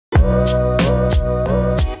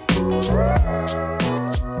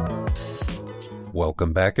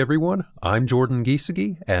Welcome back everyone, I'm Jordan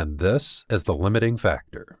Giesecke, and this is The Limiting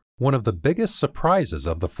Factor. One of the biggest surprises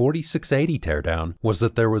of the 4680 teardown was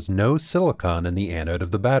that there was no silicon in the anode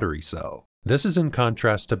of the battery cell. This is in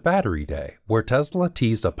contrast to Battery Day, where Tesla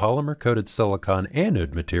teased a polymer-coated silicon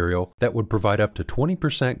anode material that would provide up to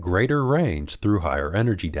 20% greater range through higher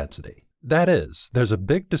energy density. That is, there's a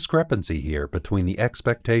big discrepancy here between the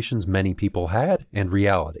expectations many people had and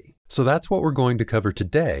reality. So that's what we're going to cover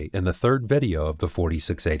today in the third video of the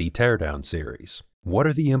 4680 teardown series. What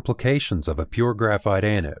are the implications of a pure graphite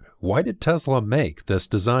anode? Why did Tesla make this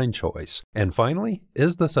design choice? And finally,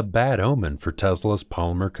 is this a bad omen for Tesla's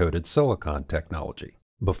polymer-coated silicon technology?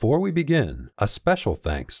 Before we begin, a special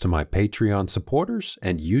thanks to my Patreon supporters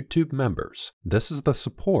and YouTube members. This is the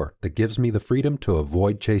support that gives me the freedom to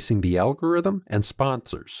avoid chasing the algorithm and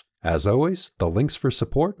sponsors. As always, the links for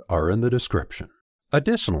support are in the description.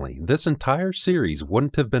 Additionally, this entire series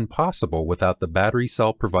wouldn't have been possible without the battery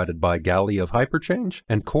cell provided by Galley of Hyperchange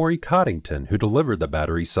and Corey Coddington, who delivered the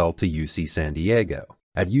battery cell to UC San Diego.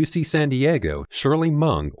 At UC San Diego, Shirley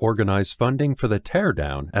Mung organized funding for the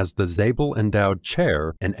teardown as the Zabel Endowed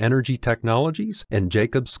Chair in Energy Technologies and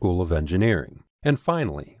Jacobs School of Engineering. And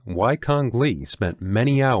finally, Wai-Kong Lee spent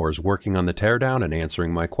many hours working on the teardown and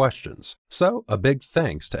answering my questions. So, a big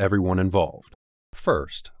thanks to everyone involved.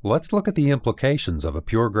 First, let's look at the implications of a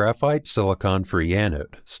pure graphite silicon-free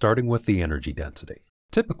anode, starting with the energy density.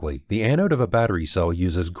 Typically, the anode of a battery cell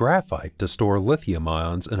uses graphite to store lithium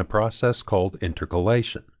ions in a process called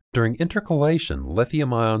intercalation. During intercalation,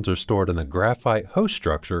 lithium ions are stored in the graphite host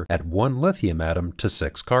structure at 1 lithium atom to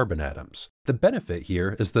 6 carbon atoms. The benefit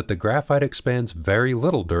here is that the graphite expands very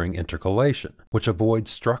little during intercalation, which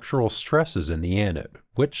avoids structural stresses in the anode,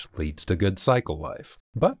 which leads to good cycle life.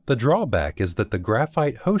 But the drawback is that the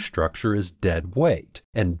graphite host structure is dead weight,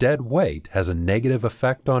 and dead weight has a negative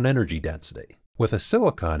effect on energy density. With a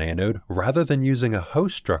silicon anode, rather than using a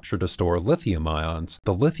host structure to store lithium ions,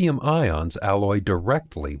 the lithium ions alloy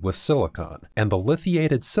directly with silicon, and the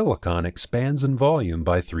lithiated silicon expands in volume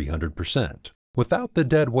by 300%. Without the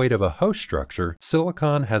dead weight of a host structure,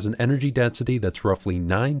 silicon has an energy density that's roughly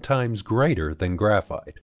 9 times greater than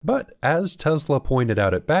graphite. But as Tesla pointed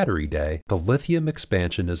out at Battery Day, the lithium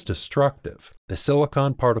expansion is destructive. The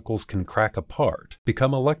silicon particles can crack apart,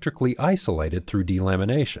 become electrically isolated through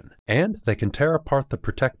delamination, and they can tear apart the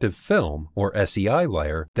protective film, or SEI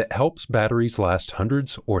layer, that helps batteries last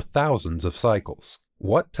hundreds or thousands of cycles.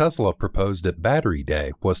 What Tesla proposed at Battery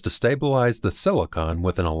Day was to stabilize the silicon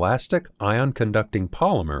with an elastic ion-conducting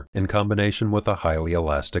polymer in combination with a highly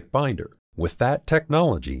elastic binder. With that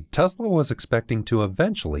technology, Tesla was expecting to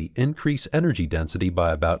eventually increase energy density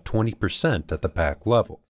by about 20% at the pack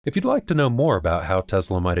level. If you'd like to know more about how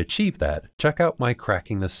Tesla might achieve that, check out my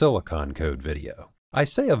Cracking the Silicon Code video. I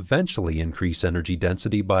say eventually increase energy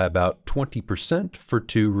density by about 20% for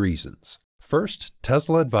 2 reasons. First,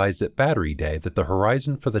 Tesla advised at Battery Day that the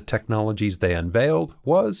horizon for the technologies they unveiled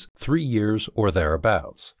was 3 years or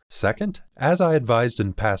thereabouts. Second, as I advised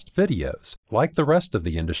in past videos, like the rest of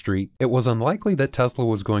the industry, it was unlikely that Tesla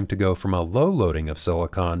was going to go from a low loading of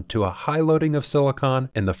silicon to a high loading of silicon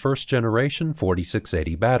in the first generation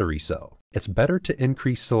 4680 battery cell. It's better to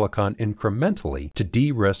increase silicon incrementally to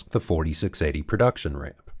de-risk the 4680 production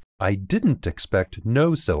ramp. I didn't expect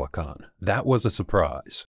no silicon. That was a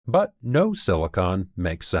surprise. But no silicon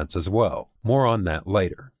makes sense as well. More on that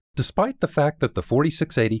later. Despite the fact that the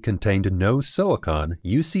 4680 contained no silicon,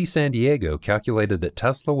 UC San Diego calculated that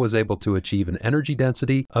Tesla was able to achieve an energy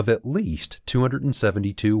density of at least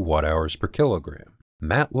 272 watt-hours per kilogram.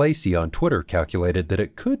 Matt Lacey on Twitter calculated that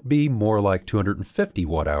it could be more like 250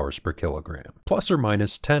 watt-hours per kilogram, plus or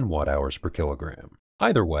minus 10 watt-hours per kilogram.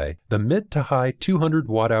 Either way, the mid to high 200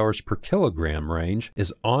 watt-hours per kilogram range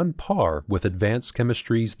is on par with advanced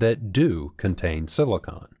chemistries that do contain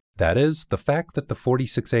silicon. That is, the fact that the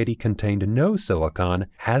 4680 contained no silicon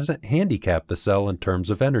hasn't handicapped the cell in terms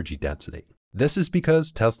of energy density. This is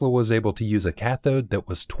because Tesla was able to use a cathode that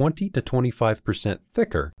was 20 to 25%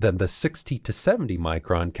 thicker than the 60 to 70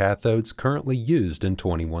 micron cathodes currently used in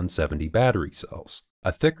 2170 battery cells.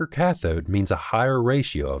 A thicker cathode means a higher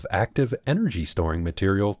ratio of active energy storing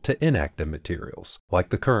material to inactive materials, like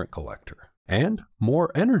the current collector. And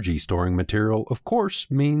more energy storing material, of course,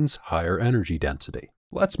 means higher energy density.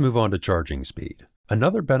 Let's move on to charging speed.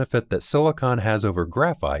 Another benefit that silicon has over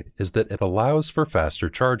graphite is that it allows for faster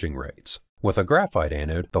charging rates. With a graphite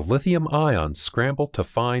anode, the lithium ions scramble to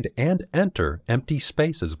find and enter empty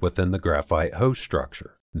spaces within the graphite host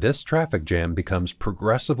structure. This traffic jam becomes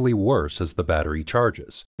progressively worse as the battery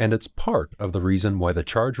charges, and it's part of the reason why the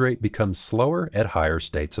charge rate becomes slower at higher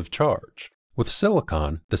states of charge. With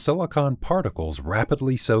silicon, the silicon particles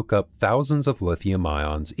rapidly soak up thousands of lithium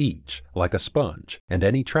ions each, like a sponge, and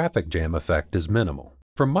any traffic jam effect is minimal.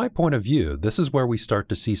 From my point of view, this is where we start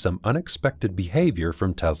to see some unexpected behavior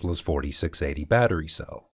from Tesla's 4680 battery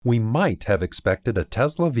cell. We might have expected a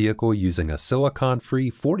Tesla vehicle using a silicon-free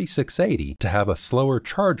 4680 to have a slower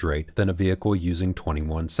charge rate than a vehicle using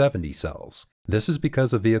 2170 cells. This is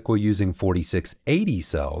because a vehicle using 4680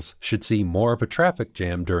 cells should see more of a traffic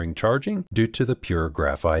jam during charging due to the pure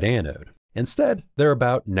graphite anode. Instead, they're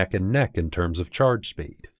about neck and neck in terms of charge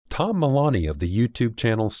speed. Tom Milani of the YouTube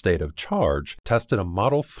channel State of Charge tested a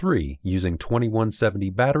Model 3 using 2170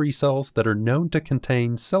 battery cells that are known to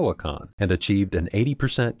contain silicon and achieved an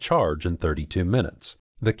 80% charge in 32 minutes.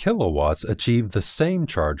 The kilowatts achieved the same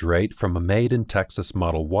charge rate from a made-in-Texas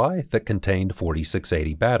Model Y that contained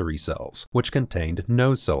 4680 battery cells, which contained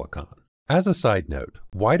no silicon. As a side note,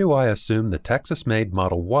 why do I assume the Texas-made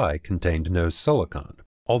Model Y contained no silicon?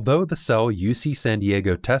 Although the cell UC San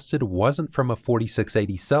Diego tested wasn't from a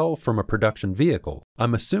 4680 cell from a production vehicle,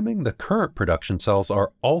 I'm assuming the current production cells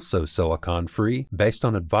are also silicon-free based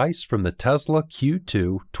on advice from the Tesla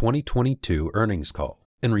Q2 2022 earnings call.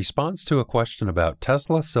 In response to a question about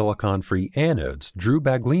Tesla silicon-free anodes, Drew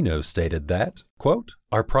Baglino stated that, quote,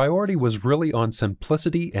 "Our priority was really on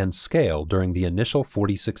simplicity and scale during the initial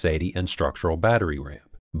 4680 and structural battery ramp.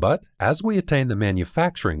 But as we attain the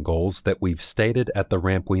manufacturing goals that we've stated at the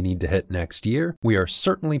ramp we need to hit next year, we are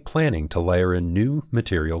certainly planning to layer in new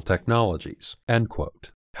material technologies." End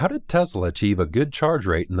quote. How did Tesla achieve a good charge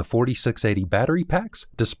rate in the 4680 battery packs,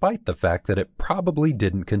 despite the fact that it probably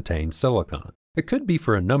didn't contain silicon? It could be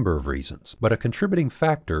for a number of reasons, but a contributing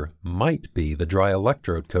factor might be the dry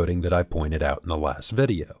electrode coating that I pointed out in the last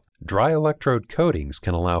video. Dry electrode coatings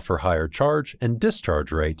can allow for higher charge and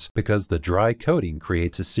discharge rates because the dry coating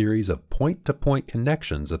creates a series of point-to-point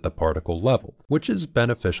connections at the particle level, which is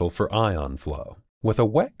beneficial for ion flow. With a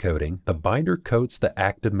wet coating, the binder coats the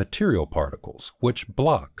active material particles, which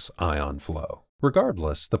blocks ion flow.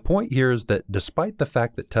 Regardless, the point here is that despite the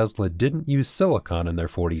fact that Tesla didn't use silicon in their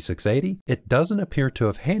 4680, it doesn't appear to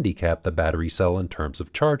have handicapped the battery cell in terms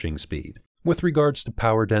of charging speed. With regards to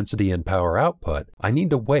power density and power output, I need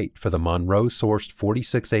to wait for the Munro-sourced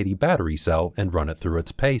 4680 battery cell and run it through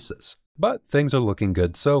its paces. But things are looking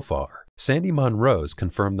good so far. Sandy Munro's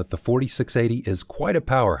confirmed that the 4680 is quite a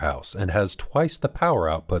powerhouse and has twice the power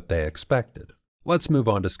output they expected. Let's move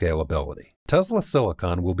on to scalability. Tesla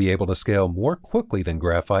Silicon will be able to scale more quickly than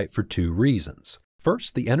graphite for two reasons.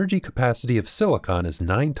 First, the energy capacity of silicon is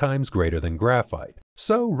 9 times greater than graphite,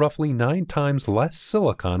 so roughly 9 times less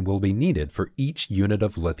silicon will be needed for each unit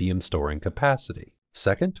of lithium storing capacity.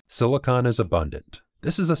 Second, silicon is abundant.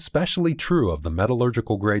 This is especially true of the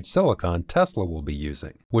metallurgical grade silicon Tesla will be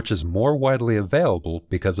using, which is more widely available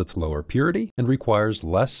because it's lower purity and requires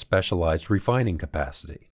less specialized refining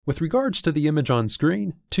capacity. With regards to the image on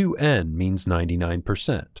screen, 2N means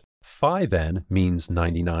 99%, 5N means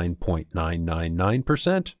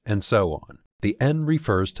 99.999%, and so on. The N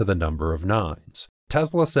refers to the number of nines.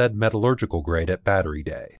 Tesla said metallurgical grade at Battery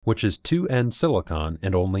Day, which is 2N silicon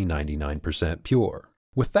and only 99% pure.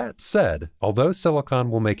 With that said, although silicon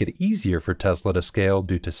will make it easier for Tesla to scale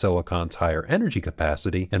due to silicon's higher energy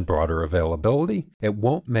capacity and broader availability, it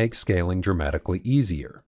won't make scaling dramatically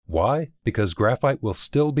easier. Why? Because graphite will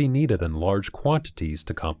still be needed in large quantities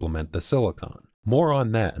to complement the silicon. More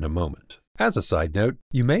on that in a moment. As a side note,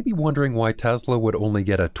 you may be wondering why Tesla would only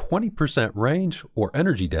get a 20% range or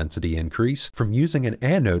energy density increase from using an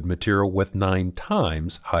anode material with 9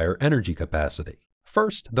 times higher energy capacity.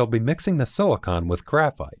 First, they'll be mixing the silicon with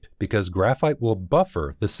graphite because graphite will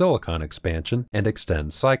buffer the silicon expansion and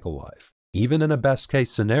extend cycle life. Even in a best-case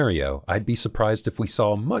scenario, I'd be surprised if we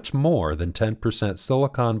saw much more than 10%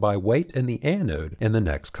 silicon by weight in the anode in the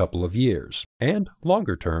next couple of years. And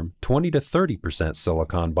longer term, 20 to 30%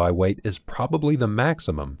 silicon by weight is probably the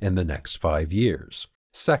maximum in the next 5 years.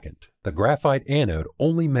 Second, the graphite anode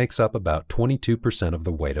only makes up about 22% of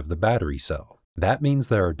the weight of the battery cell. That means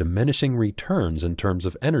there are diminishing returns in terms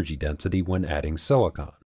of energy density when adding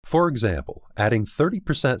silicon. For example, adding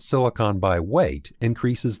 30% silicon by weight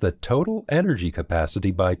increases the total energy capacity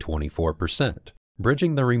by 24%.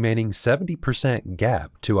 Bridging the remaining 70%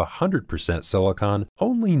 gap to 100% silicon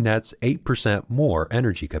only nets 8% more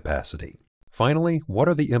energy capacity. Finally, what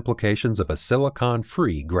are the implications of a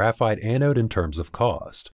silicon-free graphite anode in terms of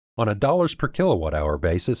cost? On a dollars per kilowatt hour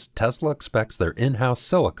basis, Tesla expects their in-house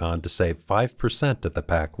silicon to save 5% at the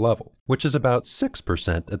pack level, which is about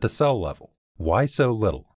 6% at the cell level. Why so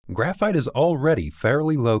little? Graphite is already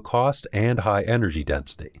fairly low cost and high energy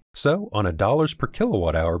density, so on a dollars per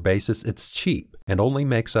kilowatt hour basis it's cheap and only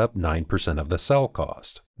makes up 9% of the cell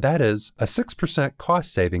cost. That is, a 6%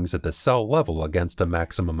 cost savings at the cell level against a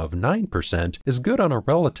maximum of 9% is good on a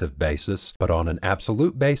relative basis, but on an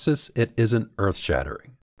absolute basis it isn't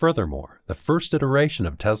earth-shattering. Furthermore, the first iteration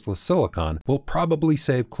of Tesla silicon will probably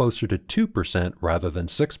save closer to 2% rather than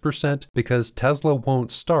 6% because Tesla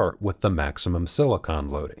won't start with the maximum silicon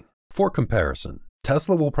loading. For comparison,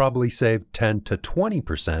 Tesla will probably save 10 to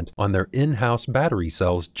 20% on their in-house battery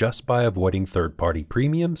cells just by avoiding third-party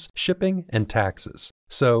premiums, shipping, and taxes.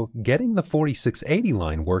 So, getting the 4680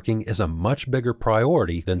 line working is a much bigger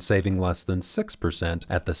priority than saving less than 6%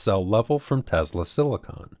 at the cell level from Tesla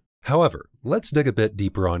silicon. However, let's dig a bit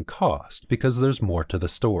deeper on cost because there's more to the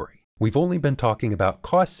story. We've only been talking about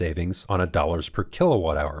cost savings on a dollars per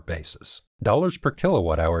kilowatt hour basis. Dollars per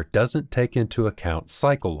kilowatt hour doesn't take into account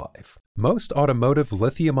cycle life. Most automotive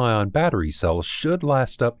lithium-ion battery cells should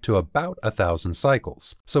last up to about 1,000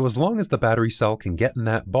 cycles. So as long as the battery cell can get in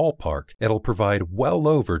that ballpark, it'll provide well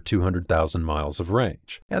over 200,000 miles of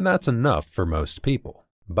range. And that's enough for most people.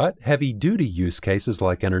 But heavy-duty use cases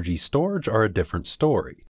like energy storage are a different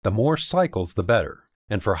story. The more cycles, the better.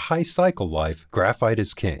 And for high cycle life, graphite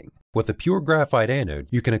is king. With a pure graphite anode,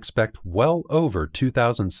 you can expect well over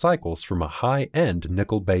 2,000 cycles from a high-end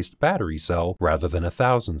nickel-based battery cell rather than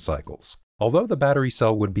 1,000 cycles. Although the battery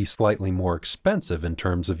cell would be slightly more expensive in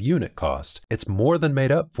terms of unit cost, it's more than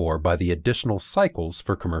made up for by the additional cycles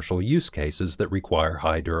for commercial use cases that require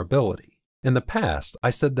high durability. In the past, I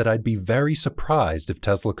said that I'd be very surprised if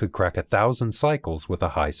Tesla could crack 1,000 cycles with a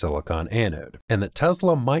high silicon anode, and that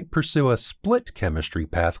Tesla might pursue a split chemistry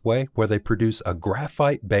pathway where they produce a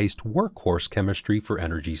graphite-based workhorse chemistry for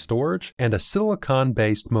energy storage and a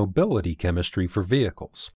silicon-based mobility chemistry for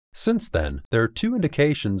vehicles. Since then, there are two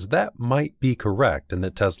indications that might be correct and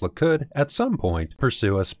that Tesla could, at some point,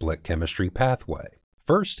 pursue a split chemistry pathway.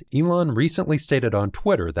 First, Elon recently stated on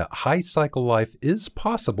Twitter that high cycle life is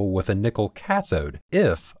possible with a nickel cathode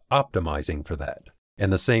if optimizing for that. In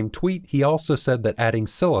the same tweet, he also said that adding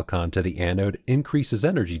silicon to the anode increases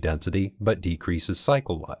energy density but decreases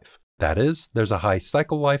cycle life. That is, there's a high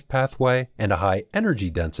cycle life pathway and a high energy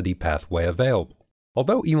density pathway available.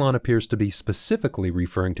 Although Elon appears to be specifically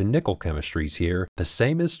referring to nickel chemistries here, the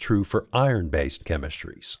same is true for iron-based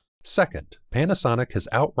chemistries. Second, Panasonic has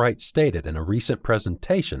outright stated in a recent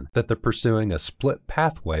presentation that they're pursuing a split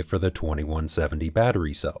pathway for the 2170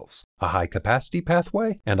 battery cells, a high-capacity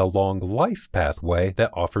pathway and a long-life pathway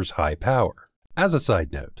that offers high power. As a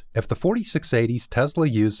side note, if the 4680s Tesla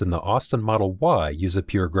used in the Austin Model Y use a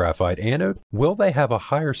pure graphite anode, will they have a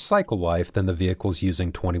higher cycle life than the vehicles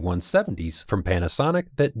using 2170s from Panasonic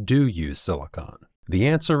that do use silicon? The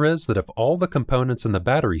answer is that if all the components in the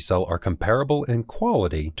battery cell are comparable in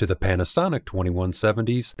quality to the Panasonic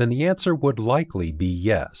 2170s, then the answer would likely be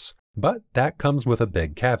yes. But that comes with a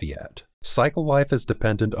big caveat. Cycle life is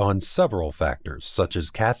dependent on several factors, such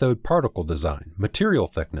as cathode particle design, material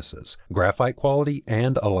thicknesses, graphite quality,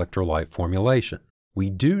 and electrolyte formulation. We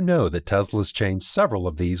do know that Tesla's changed several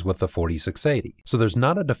of these with the 4680, so there's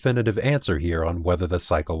not a definitive answer here on whether the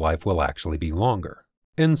cycle life will actually be longer.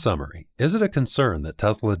 In summary, is it a concern that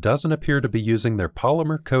Tesla doesn't appear to be using their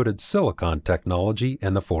polymer-coated silicon technology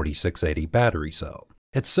in the 4680 battery cell?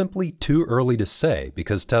 It's simply too early to say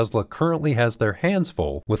because Tesla currently has their hands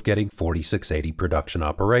full with getting 4680 production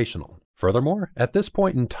operational. Furthermore, at this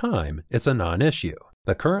point in time, it's a non-issue.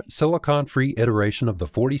 The current silicon-free iteration of the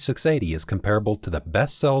 4680 is comparable to the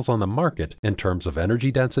best cells on the market in terms of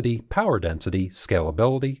energy density, power density,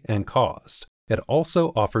 scalability, and cost. It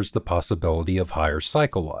also offers the possibility of higher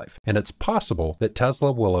cycle life, and it's possible that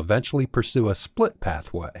Tesla will eventually pursue a split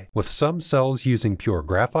pathway, with some cells using pure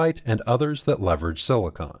graphite and others that leverage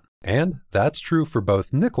silicon. And that's true for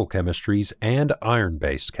both nickel chemistries and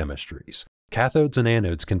iron-based chemistries. Cathodes and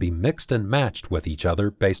anodes can be mixed and matched with each other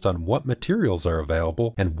based on what materials are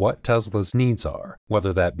available and what Tesla's needs are,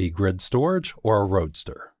 whether that be grid storage or a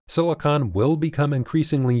roadster. Silicon will become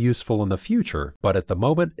increasingly useful in the future, but at the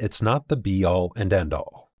moment it's not the be-all and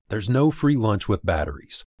end-all. There's no free lunch with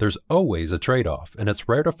batteries. There's always a trade-off, and it's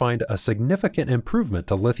rare to find a significant improvement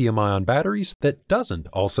to lithium-ion batteries that doesn't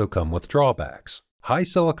also come with drawbacks. High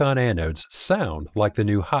silicon anodes sound like the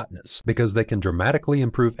new hotness because they can dramatically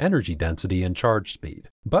improve energy density and charge speed,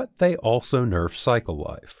 but they also nerf cycle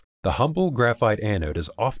life. The humble graphite anode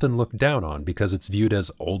is often looked down on because it's viewed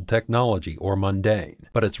as old technology or mundane,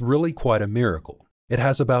 but it's really quite a miracle. It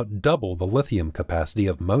has about double the lithium capacity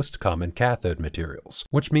of most common cathode materials,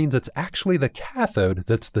 which means it's actually the cathode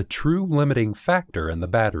that's the true limiting factor in the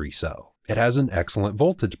battery cell. It has an excellent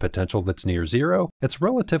voltage potential that's near zero, it's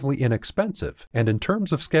relatively inexpensive, and in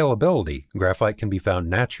terms of scalability, graphite can be found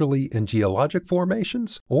naturally in geologic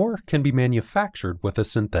formations or can be manufactured with a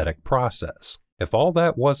synthetic process. If all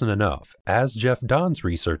that wasn't enough, as Jeff Don's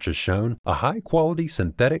research has shown, a high-quality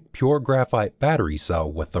synthetic pure graphite battery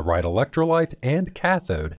cell with the right electrolyte and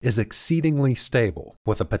cathode is exceedingly stable,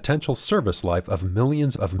 with a potential service life of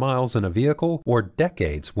millions of miles in a vehicle or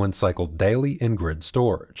decades when cycled daily in grid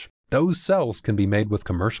storage. Those cells can be made with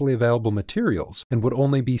commercially available materials and would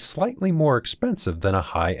only be slightly more expensive than a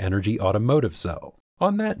high-energy automotive cell.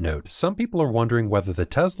 On that note, some people are wondering whether the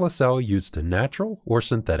Tesla cell used a natural or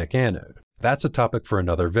synthetic anode. That's a topic for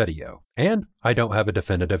another video, and I don't have a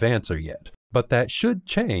definitive answer yet, but that should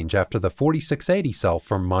change after the 4680 cell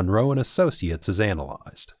from Munro & Associates is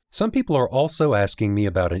analyzed. Some people are also asking me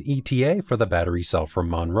about an ETA for the battery cell from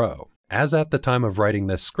Munro. As at the time of writing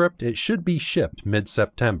this script, it should be shipped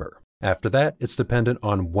mid-September. After that, it's dependent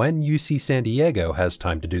on when UC San Diego has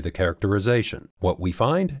time to do the characterization, what we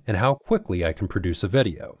find, and how quickly I can produce a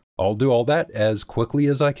video. I'll do all that as quickly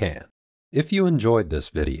as I can. If you enjoyed this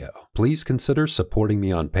video, please consider supporting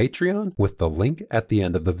me on Patreon with the link at the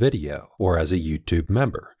end of the video or as a YouTube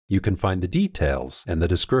member. You can find the details in the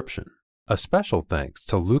description. A special thanks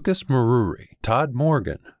to Lucas Maruri, Todd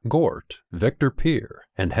Morgan, Gort, Victor Peer,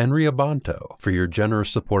 and Henry Abanto for your generous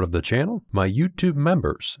support of the channel, my YouTube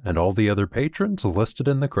members, and all the other patrons listed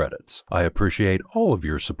in the credits. I appreciate all of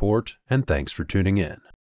your support, and thanks for tuning in.